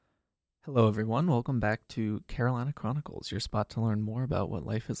Hello, everyone. Welcome back to Carolina Chronicles, your spot to learn more about what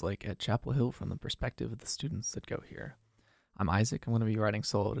life is like at Chapel Hill from the perspective of the students that go here. I'm Isaac. I'm going to be writing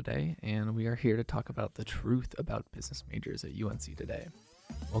solo today, and we are here to talk about the truth about business majors at UNC today.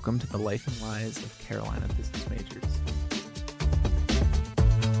 Welcome to the life and lives of Carolina business majors.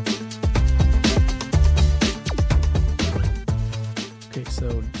 Okay,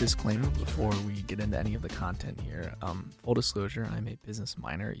 so disclaimer before we get into any of the content here. Full disclosure, I'm a business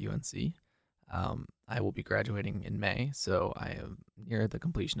minor at UNC. I will be graduating in May, so I am near the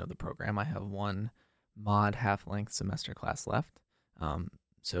completion of the program. I have one mod half-length semester class left,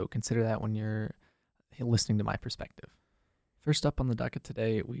 so consider that when you're listening to my perspective. First up on the docket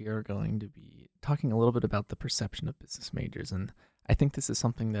today, we are going to be talking a little bit about the perception of business majors, and I think this is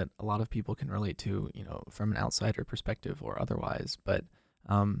something that a lot of people can relate to, from an outsider perspective or otherwise. But,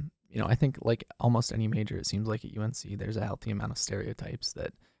 I think like almost any major, it seems like at UNC, there's a healthy amount of stereotypes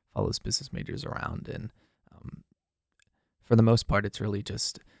that follows business majors around. And for the most part, it's really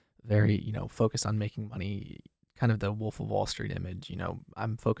just very, focused on making money, kind of the Wolf of Wall Street image.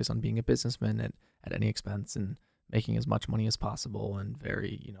 I'm focused on being a businessman at any expense and making as much money as possible, and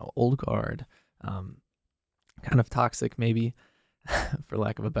very, old guard, kind of toxic maybe. For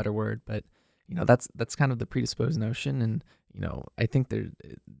lack of a better word, but that's kind of the predisposed notion, and I think there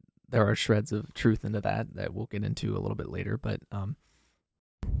are shreds of truth into that we'll get into a little bit later. But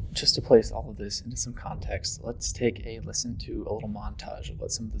just to place all of this into some context, let's take a listen to a little montage of what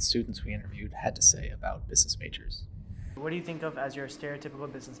some of the students we interviewed had to say about business majors. What do you think of as your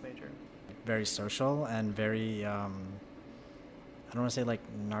stereotypical business major? Very social and very I don't want to say like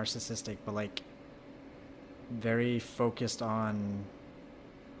narcissistic, but like very focused on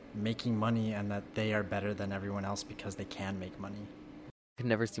making money and that they are better than everyone else because they can make money. I could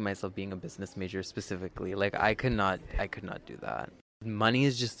never see myself being a business major specifically. Like I could not do that. Money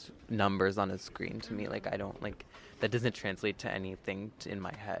is just numbers on a screen to me. Like I don't that doesn't translate to anything in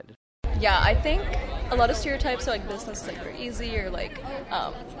my head. Yeah, I think a lot of stereotypes are like business is like very easy, or like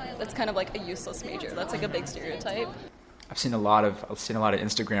that's kind of like a useless major. That's like a big stereotype. I've seen a lot of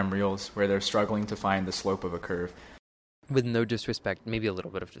Instagram reels where they're struggling to find the slope of a curve. With no disrespect, maybe a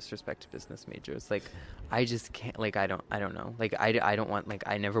little bit of disrespect to business majors. Like, I just can't. Like, I don't know. Like, I don't want. Like,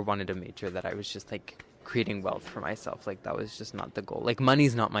 I never wanted a major that I was just like creating wealth for myself. Like, that was just not the goal. Like,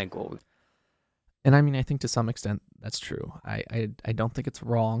 money's not my goal. And I mean, I think to some extent that's true. I don't think it's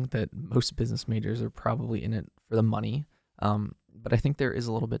wrong that most business majors are probably in it for the money. But I think there is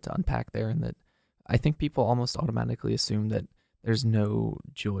a little bit to unpack there, in that I think people almost automatically assume that there's no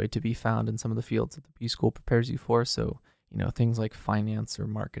joy to be found in some of the fields that the B school prepares you for. So, things like finance or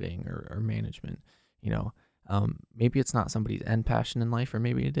marketing or management, maybe it's not somebody's end passion in life, or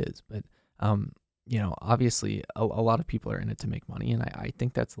maybe it is. But, obviously a lot of people are in it to make money. And I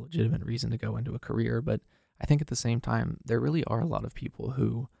think that's a legitimate reason to go into a career. But I think at the same time, there really are a lot of people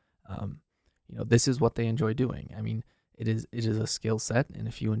who, this is what they enjoy doing. I mean, it is a skill set, and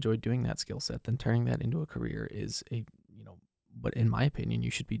if you enjoy doing that skill set, then turning that into a career is what, in my opinion, you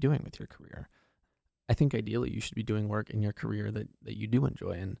should be doing with your career. I think ideally you should be doing work in your career that you do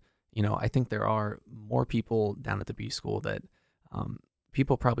enjoy. And, I think there are more people down at the B school that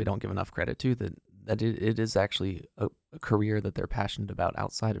people probably don't give enough credit to, that it is actually a career that they're passionate about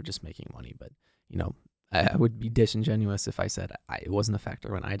outside of just making money. But, I would be disingenuous if I said it wasn't a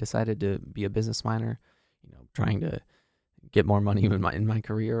factor when I decided to be a business minor, trying to get more money in my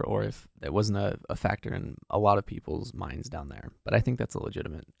career, or if that wasn't a factor in a lot of people's minds down there. But I think that's a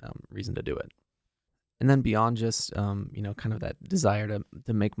legitimate reason to do it. And then beyond just, kind of that desire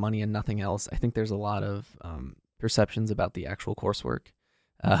to make money and nothing else, I think there's a lot of perceptions about the actual coursework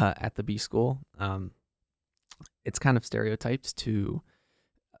at the B school. It's kind of stereotyped to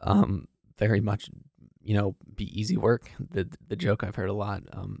very much, be easy work. The joke I've heard a lot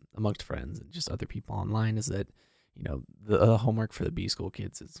amongst friends and just other people online is that, the homework for the B school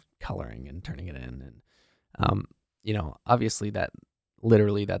kids is coloring and turning it in. And, obviously that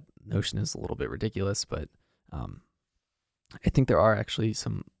notion is a little bit ridiculous, but I think there are actually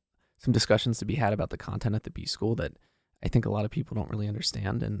some discussions to be had about the content at the B school that I think a lot of people don't really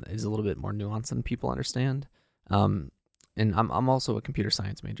understand, and is a little bit more nuanced than people understand. And I'm also a computer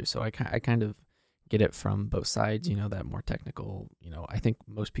science major, so I kind of get it from both sides, that more technical, I think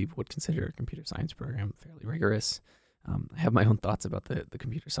most people would consider a computer science program fairly rigorous. I have my own thoughts about the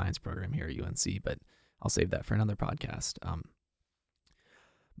computer science program here at UNC, but I'll save that for another podcast.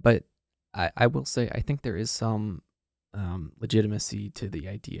 But I will say, I think there is some legitimacy to the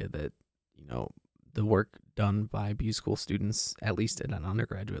idea that, the work done by B school students, at least at an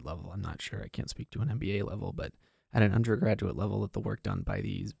undergraduate level, I'm not sure, I can't speak to an MBA level, but at an undergraduate level, that the work done by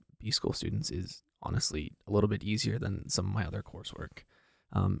these B school students is honestly a little bit easier than some of my other coursework,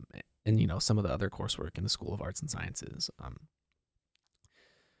 and some of the other coursework in the School of Arts and Sciences.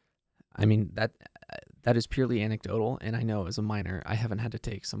 I mean that is purely anecdotal, and I know as a minor I haven't had to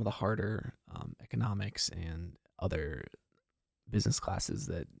take some of the harder economics and other business classes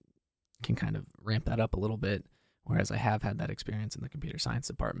that can kind of ramp that up a little bit, whereas I have had that experience in the computer science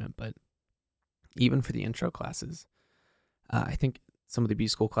department. But even for the intro classes, I think some of the B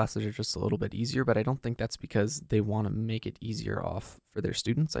school classes are just a little bit easier, but I don't think that's because they want to make it easier off for their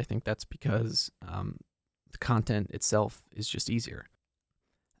students. I think that's because the content itself is just easier.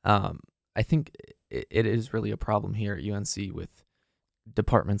 I think it is really a problem here at UNC with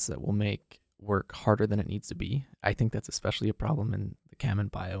departments that will make work harder than it needs to be. I think that's especially a problem in the Chem and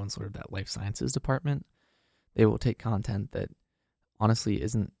Bio and sort of that life sciences department. They will take content that honestly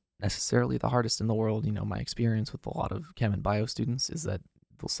isn't necessarily the hardest in the world. My experience with a lot of Chem and Bio students is that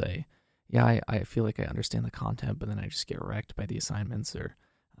they'll say, yeah, I feel like I understand the content, but then I just get wrecked by the assignments, or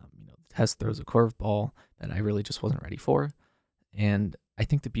the test throws a curveball that I really just wasn't ready for. And I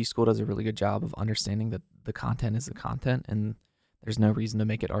think the B school does a really good job of understanding that the content is the content, and there's no reason to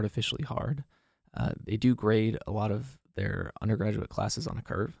make it artificially hard. They do grade a lot of their undergraduate classes on a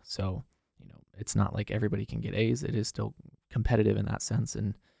curve, so it's not like everybody can get A's. It is still competitive in that sense,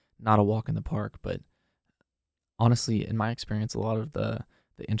 and not a walk in the park. But honestly, in my experience, a lot of the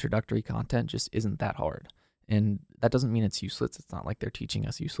introductory content just isn't that hard, and that doesn't mean it's useless. It's not like they're teaching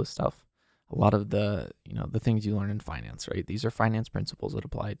us useless stuff. A lot of the things you learn in finance, right? These are finance principles that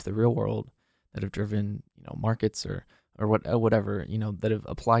apply to the real world, that have driven markets or whatever that have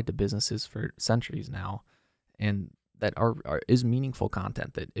applied to businesses for centuries now, and that is meaningful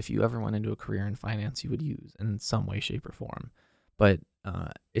content that if you ever went into a career in finance, you would use in some way, shape, or form. But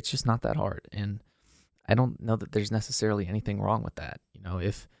it's just not that hard, and I don't know that there's necessarily anything wrong with that.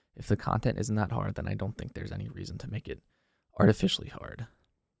 If the content isn't that hard, then I don't think there's any reason to make it artificially hard.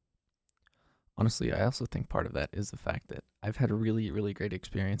 Honestly, I also think part of that is the fact that I've had really, really great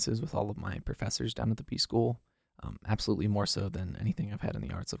experiences with all of my professors down at the B school, absolutely more so than anything I've had in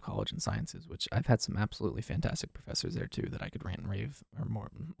the arts of college and sciences, which I've had some absolutely fantastic professors there too that I could rant and rave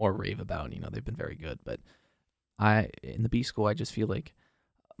or rave about. They've been very good. But in the B school, I just feel like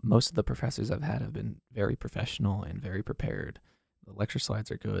most of the professors I've had have been very professional and very prepared. The lecture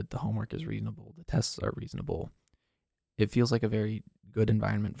slides are good. The homework is reasonable. The tests are reasonable. It feels like a very good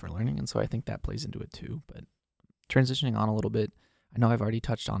environment for learning, and so I think that plays into it too. But transitioning on a little bit, I know I've already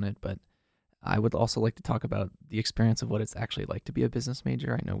touched on it, but I would also like to talk about the experience of what it's actually like to be a business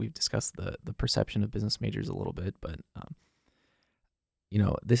major. I know we've discussed the perception of business majors a little bit, but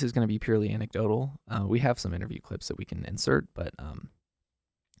this is going to be purely anecdotal. We have some interview clips that we can insert, but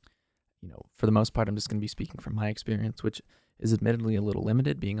for the most part, I'm just going to be speaking from my experience, which is admittedly a little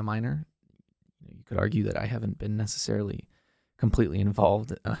limited being a minor. You could argue that I haven't been necessarily completely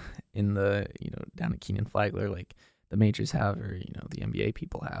involved in the, down at Kenan-Flagler like the majors have, or, the MBA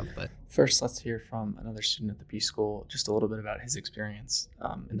people have. But first, let's hear from another student at the B school, just a little bit about his experience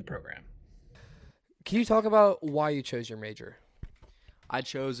in the program. Can you talk about why you chose your major? I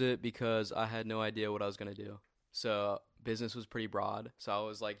chose it because I had no idea what I was going to do. So business was pretty broad. So I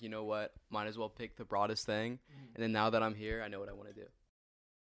was like, you know what, might as well pick the broadest thing. And then now that I'm here, I know what I want to do.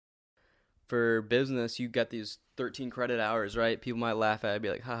 For business, you get these 13 credit hours, right? People might laugh at it, be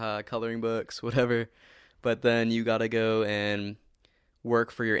like, haha, coloring books, whatever. But then you got to go and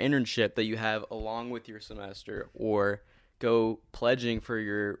work for your internship that you have along with your semester, or go pledging for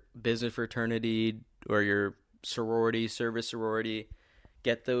your business fraternity or your sorority, service sorority.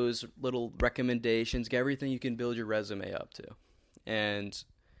 Get those little recommendations, get everything you can build your resume up to. And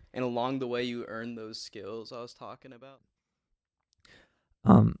along the way, you earn those skills I was talking about.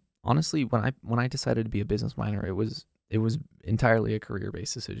 Honestly, when I decided to be a business minor, it was entirely a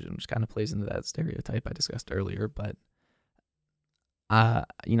career-based decision, which kind of plays into that stereotype I discussed earlier. But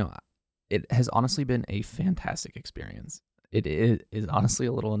it has honestly been a fantastic experience. It is honestly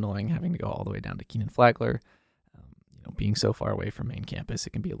a little annoying having to go all the way down to Kenan-Flagler. Being so far away from main campus, it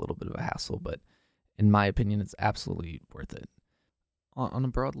can be a little bit of a hassle, but in my opinion, it's absolutely worth it. On a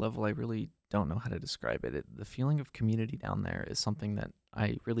broad level, I really don't know how to describe it. The feeling of community down there is something that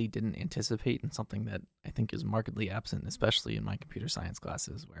I really didn't anticipate, and something that I think is markedly absent, especially in my computer science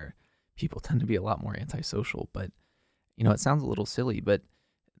classes, where people tend to be a lot more antisocial. But, it sounds a little silly, but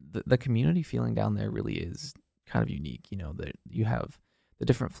the community feeling down there really is kind of unique. That you have the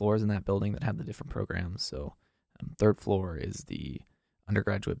different floors in that building that have the different programs. So third floor is the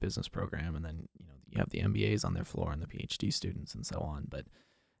undergraduate business program, and then you have the MBAs on their floor and the PhD students and so on. But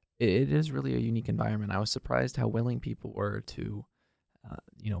it is really a unique environment. I was surprised how willing people were to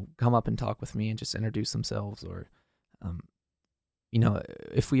come up and talk with me and just introduce themselves. Or,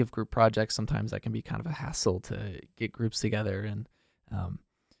 if we have group projects, sometimes that can be kind of a hassle to get groups together and,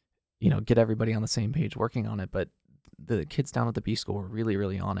 get everybody on the same page working on it. But the kids down at the B school were really,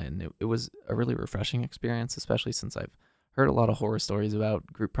 really on it. And it was a really refreshing experience, especially since I've heard a lot of horror stories about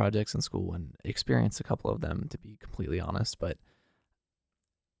group projects in school and experienced a couple of them, to be completely honest. But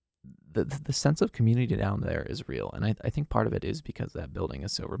the sense of community down there is real. And I think part of it is because that building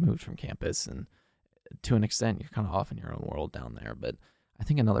is so removed from campus, and to an extent you're kind of off in your own world down there. But I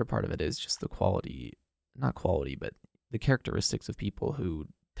think another part of it is just not quality, but the characteristics of people who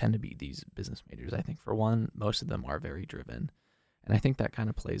tend to be these business majors. I think, for one, most of them are very driven. And I think that kind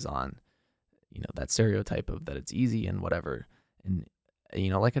of plays on, that stereotype of that it's easy and whatever. And,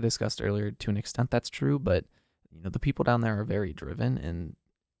 like I discussed earlier, to an extent that's true, but, the people down there are very driven. And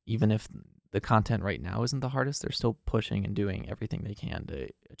even if the content right now isn't the hardest, they're still pushing and doing everything they can to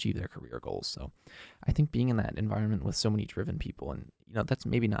achieve their career goals. So I think being in that environment with so many driven people, and, that's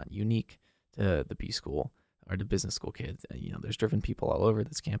maybe not unique to the B school or the business school kids. There's driven people all over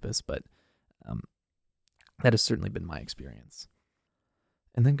this campus, but that has certainly been my experience.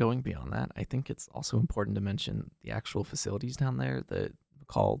 And then going beyond that, I think it's also important to mention the actual facilities down there, the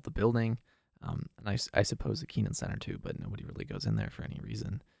building, and I suppose the Kenan Center too, but nobody really goes in there for any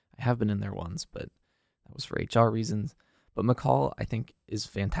reason. I have been in there once, but that was for HR reasons. But McCall, I think, is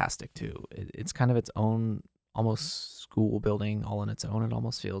fantastic too. It's kind of its own almost school building all on its own. It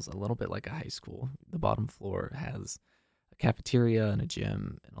almost feels a little bit like a high school. The bottom floor has a cafeteria and a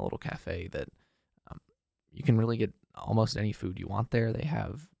gym and a little cafe that you can really get almost any food you want there. They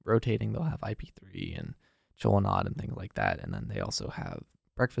have rotating, they'll have IP3 and Cholanad and things like that. And then they also have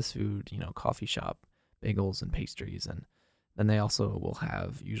breakfast food, coffee shop, bagels and pastries. And then they also will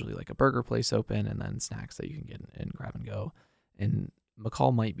have usually like a burger place open, and then snacks that you can get and grab and go. And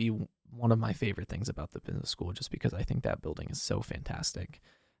McCall might be one of my favorite things about the business school, just because I think that building is so fantastic.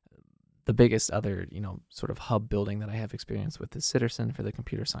 The biggest other, sort of hub building that I have experience with is Sitterson for the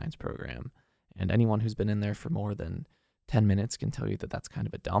computer science program. And anyone who's been in there for more than 10 minutes can tell you that that's kind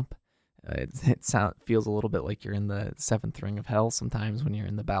of a dump. It feels a little bit like you're in the seventh ring of hell sometimes when you're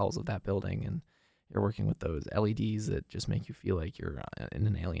in the bowels of that building and you're working with those LEDs that just make you feel like you're in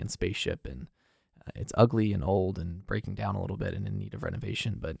an alien spaceship. And it's ugly and old and breaking down a little bit and in need of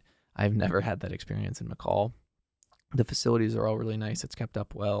renovation. But I've never had that experience in McCall. The facilities are all really nice. It's kept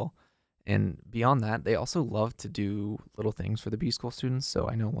up well. And beyond that, they also love to do little things for the B school students. So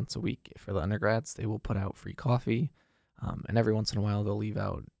I know once a week for the undergrads, they will put out free coffee. And every once in a while, they'll leave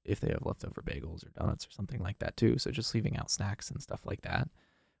out if they have leftover bagels or donuts or something like that too. So just leaving out snacks and stuff like that,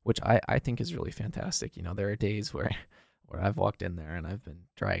 which I think is really fantastic. There are days where I've walked in there and I've been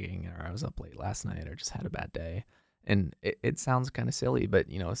dragging, or I was up late last night or just had a bad day. And it sounds kind of silly, but,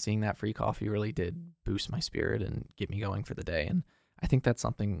 seeing that free coffee really did boost my spirit and get me going for the day. And I think that's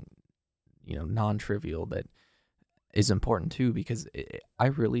something, non-trivial that is important too, because I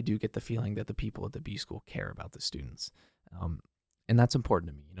really do get the feeling that the people at the B school care about the students. And that's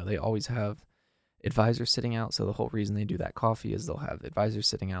important to me. They always have advisors sitting out. So the whole reason they do that coffee is they'll have advisors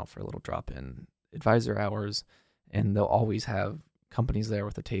sitting out for a little drop-in advisor hours, and they'll always have companies there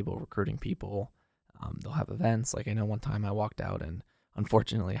with a table recruiting people. They'll have events. Like I know one time I walked out and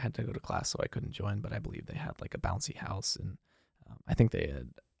unfortunately I had to go to class, so I couldn't join, but I believe they had like a bouncy house, and I think they had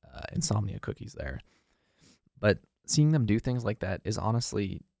insomnia cookies there. But seeing them do things like that is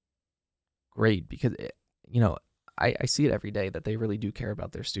honestly great, because I see it every day that they really do care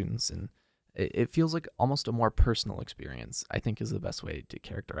about their students, and it feels like almost a more personal experience, I think, is the best way to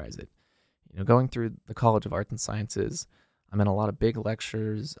characterize it. Going through the College of Arts and Sciences, I'm in a lot of big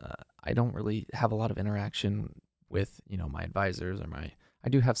lectures. I don't really have a lot of interaction with, my advisors I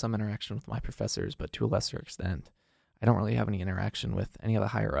do have some interaction with my professors, but to a lesser extent. I don't really have any interaction with any of the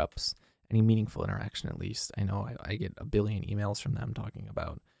higher ups, any meaningful interaction at least. I know I get a billion emails from them talking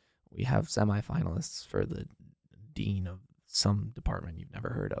about, we have semifinalists for the dean of some department you've never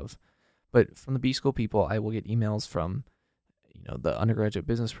heard of. But from the B school people, I will get emails from, the undergraduate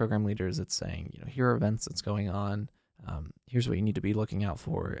business program leaders that's saying, here are events that's going on. Here's what you need to be looking out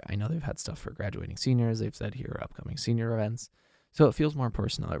for. I know they've had stuff for graduating seniors. They've said here are upcoming senior events. So it feels more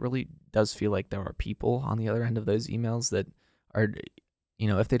personal. It really does feel like there are people on the other end of those emails that are,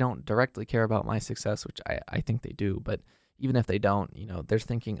 if they don't directly care about my success, which I think they do, but even if they don't, they're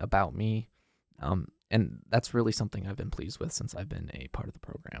thinking about me. And that's really something I've been pleased with since I've been a part of the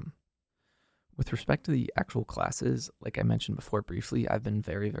program. With respect to the actual classes, like I mentioned before briefly, I've been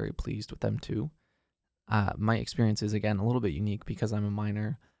very, very pleased with them too. My experience is, again, a little bit unique because I'm a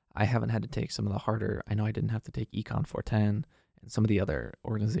minor. I haven't had to take some of the harder, I know I didn't have to take Econ 410 and some of the other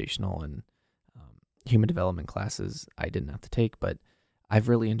organizational and human development classes I didn't have to take, but I've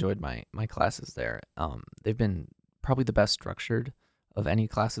really enjoyed my classes there. They've been probably the best structured of any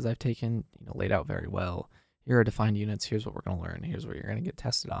classes I've taken, laid out very well. Here are defined units, here's what we're going to learn, here's what you're going to get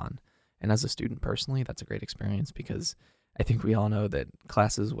tested on. And as a student personally, that's a great experience, because I think we all know that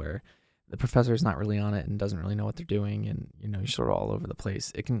classes where the professor is not really on it and doesn't really know what they're doing, and you're sort of all over the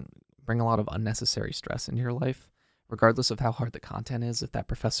place, it can bring a lot of unnecessary stress into your life, regardless of how hard the content is. If that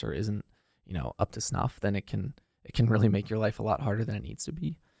professor isn't up to snuff, then it can really make your life a lot harder than it needs to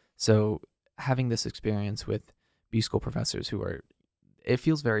be. So having this experience with B school professors it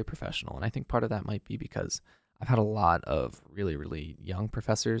feels very professional. And I think part of that might be because I've had a lot of really, really young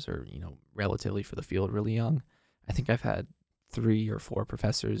professors, or, relatively for the field, really young. I think I've had 3 or 4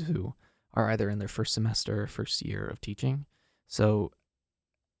 professors who are either in their first semester or first year of teaching. So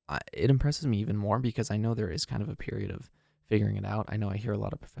it impresses me even more, because I know there is kind of a period of figuring it out. I know I hear a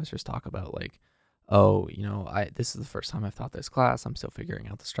lot of professors talk about like, oh, this is the first time I've taught this class. I'm still figuring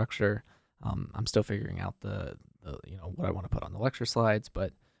out the structure. I'm still figuring out the what I want to put on the lecture slides.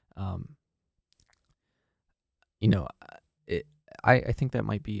 But, I think that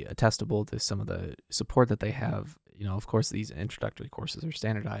might be attestable to some of the support that they have. Of course, these introductory courses are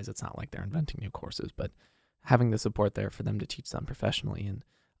standardized. It's not like they're inventing new courses, but having the support there for them to teach them professionally. And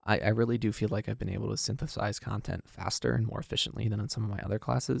I really do feel like I've been able to synthesize content faster and more efficiently than in some of my other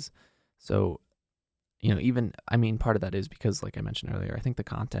classes. So, part of that is because, like I mentioned earlier, I think the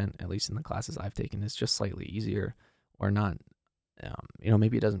content, at least in the classes I've taken, is just slightly easier, or not,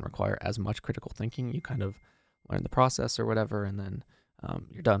 maybe it doesn't require as much critical thinking. You kind of learn the process or whatever, and then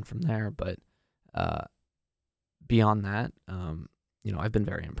you're done from there. But beyond that, I've been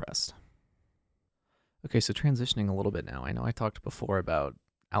very impressed. Okay, so transitioning a little bit now. I know I talked before about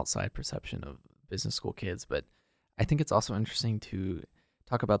outside perception of business school kids, but I think it's also interesting to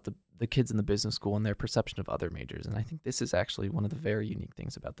talk about the kids in the business school and their perception of other majors. And I think this is actually one of the very unique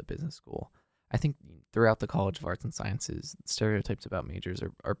things about the business school. I think throughout the College of Arts and Sciences, stereotypes about majors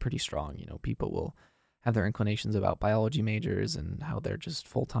are pretty strong. People will have their inclinations about biology majors and how they're just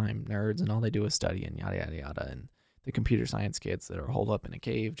full-time nerds and all they do is study and yada, yada, yada. And the computer science kids that are holed up in a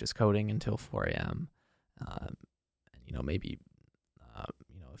cave just coding until 4 a.m. Maybe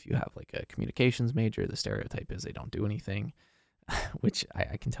if you have like a communications major, the stereotype is they don't do anything, which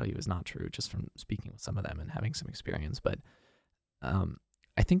I can tell you is not true just from speaking with some of them and having some experience. But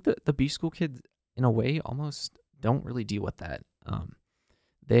I think that the B school kids, in a way, almost don't really deal with that.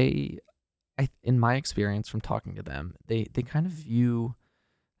 In my experience from talking to them, they kind of view,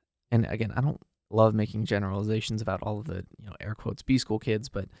 and again, I don't love making generalizations about all of the, air quotes, B school kids,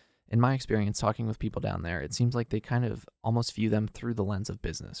 but in my experience talking with people down there, it seems like they kind of almost view them through the lens of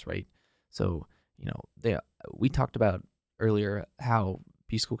business, right? So, we talked about earlier how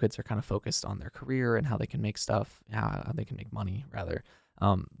B school kids are kind of focused on their career and how they can make stuff, how they can make money, rather.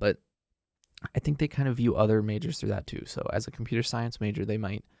 But I think they kind of view other majors through that too. So as a computer science major, they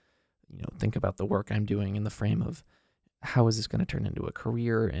might, think about the work I'm doing in the frame of how is this going to turn into a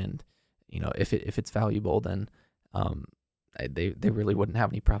career, and if it's valuable, then they really wouldn't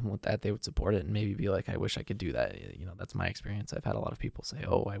have any problem with that. They would support it and maybe be like, I wish I could do that. That's my experience. I've had a lot of people say,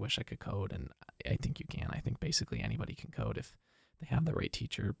 oh, I wish I could code. And I think you can. I think basically anybody can code if they have the right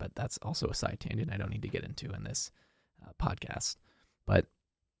teacher, but that's also a side tangent I don't need to get into in this podcast. But,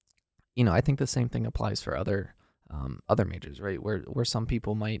 I think the same thing applies for other majors, right? Where some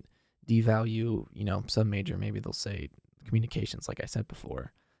people might devalue, some major, maybe they'll say communications, like I said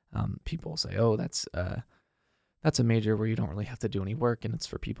before. People will say, oh, that's a major where you don't really have to do any work, and it's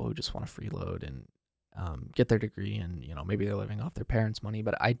for people who just want to freeload and get their degree, and maybe they're living off their parents' money.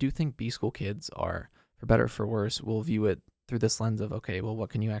 But I do think B school kids are, for better or for worse, will view it through this lens of, okay, well, what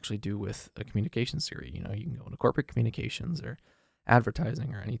can you actually do with a communications degree? You can go into corporate communications or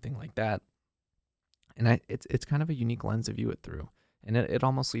advertising or anything like that. And it's kind of a unique lens to view it through, and it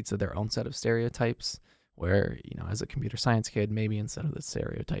almost leads to their own set of stereotypes. Where as a computer science kid, maybe instead of the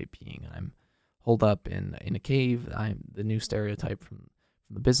stereotype being I'm holed up in a cave, the new stereotype from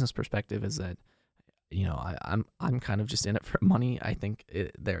the business perspective is that I'm kind of just in it for money. I think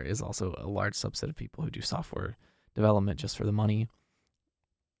there is also a large subset of people who do software development just for the money,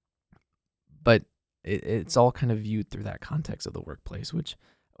 but it's all kind of viewed through that context of the workplace, which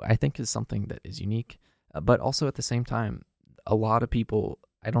I think is something that is unique. But also at the same time, a lot of people,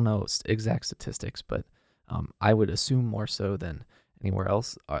 I don't know exact statistics, but I would assume more so than anywhere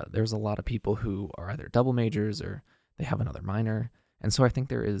else, there's a lot of people who are either double majors or they have another minor. And so I think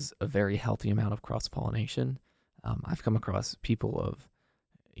there is a very healthy amount of cross-pollination. I've come across people of,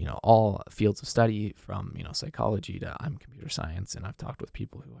 all fields of study from, psychology to I'm computer science. And I've talked with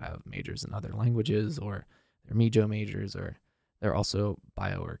people who have majors in other languages, or they're mejo majors, or they're also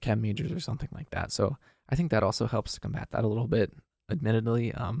bio or chem majors or something like that. So I think that also helps to combat that a little bit.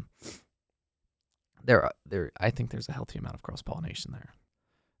 Admittedly, I think there's a healthy amount of cross-pollination there.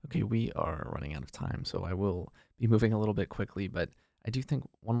 Okay, we are running out of time, so I will be moving a little bit quickly, but I do think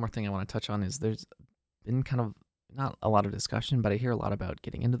one more thing I want to touch on is there's been kind of not a lot of discussion, but I hear a lot about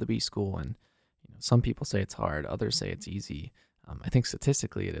getting into the B school, and some people say it's hard, others say it's easy. I think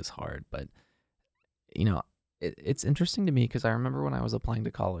statistically it is hard, but it's interesting to me because I remember when I was applying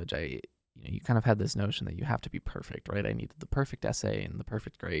to college, you kind of had this notion that you have to be perfect, right? I needed the perfect essay and the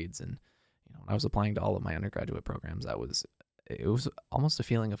perfect grades, and when I was applying to all of my undergraduate programs, it was almost a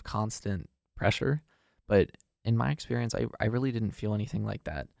feeling of constant pressure. But in my experience, I really didn't feel anything like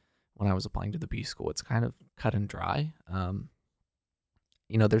that when I was applying to the B school. It's kind of cut and dry.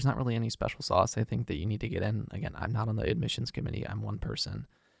 There's not really any special sauce, I think, that you need to get in. Again, I'm not on the admissions committee. I'm one person,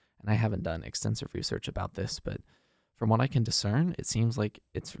 and I haven't done extensive research about this, but from what I can discern, it seems like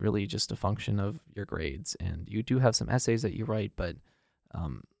it's really just a function of your grades. And you do have some essays that you write, but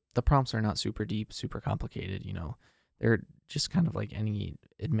the prompts are not super deep, super complicated. They're just kind of like any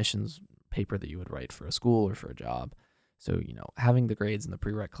admissions paper that you would write for a school or for a job. So, having the grades in the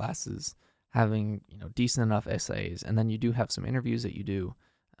prereq classes, having, decent enough essays, and then you do have some interviews that you do.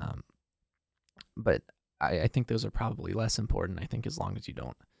 But I think those are probably less important. I think as long as you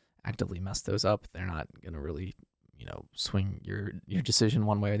don't actively mess those up, they're not going to really, swing your decision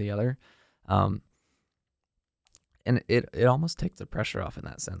one way or the other. And it almost takes the pressure off in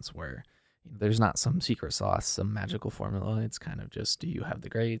that sense where there's not some secret sauce, some magical formula. It's kind of just, do you have the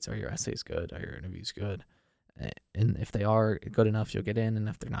grades? Are your essays good? Are your interviews good? And if they are good enough, you'll get in. And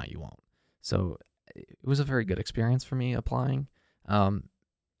if they're not, you won't. So it was a very good experience for me applying. And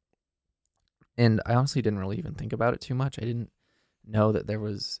I honestly didn't really even think about it too much. I didn't know that there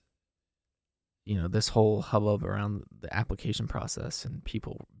was, this whole hubbub around the application process and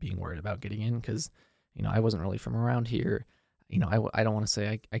people being worried about getting in because, I wasn't really from around here. I don't want to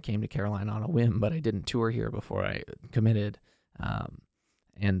say I came to Carolina on a whim, but I didn't tour here before I committed.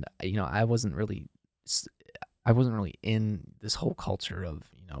 And, I wasn't really in this whole culture of,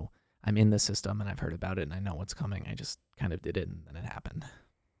 I'm in the system and I've heard about it and I know what's coming. I just kind of did it and then it happened.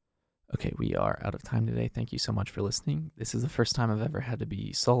 Okay, we are out of time today. Thank you so much for listening. This is the first time I've ever had to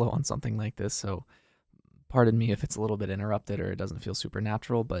be solo on something like this, so pardon me if it's a little bit interrupted or it doesn't feel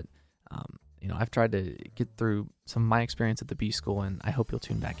supernatural, but I've tried to get through some of my experience at the B school, and I hope you'll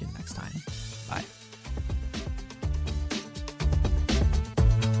tune back in next time. Bye.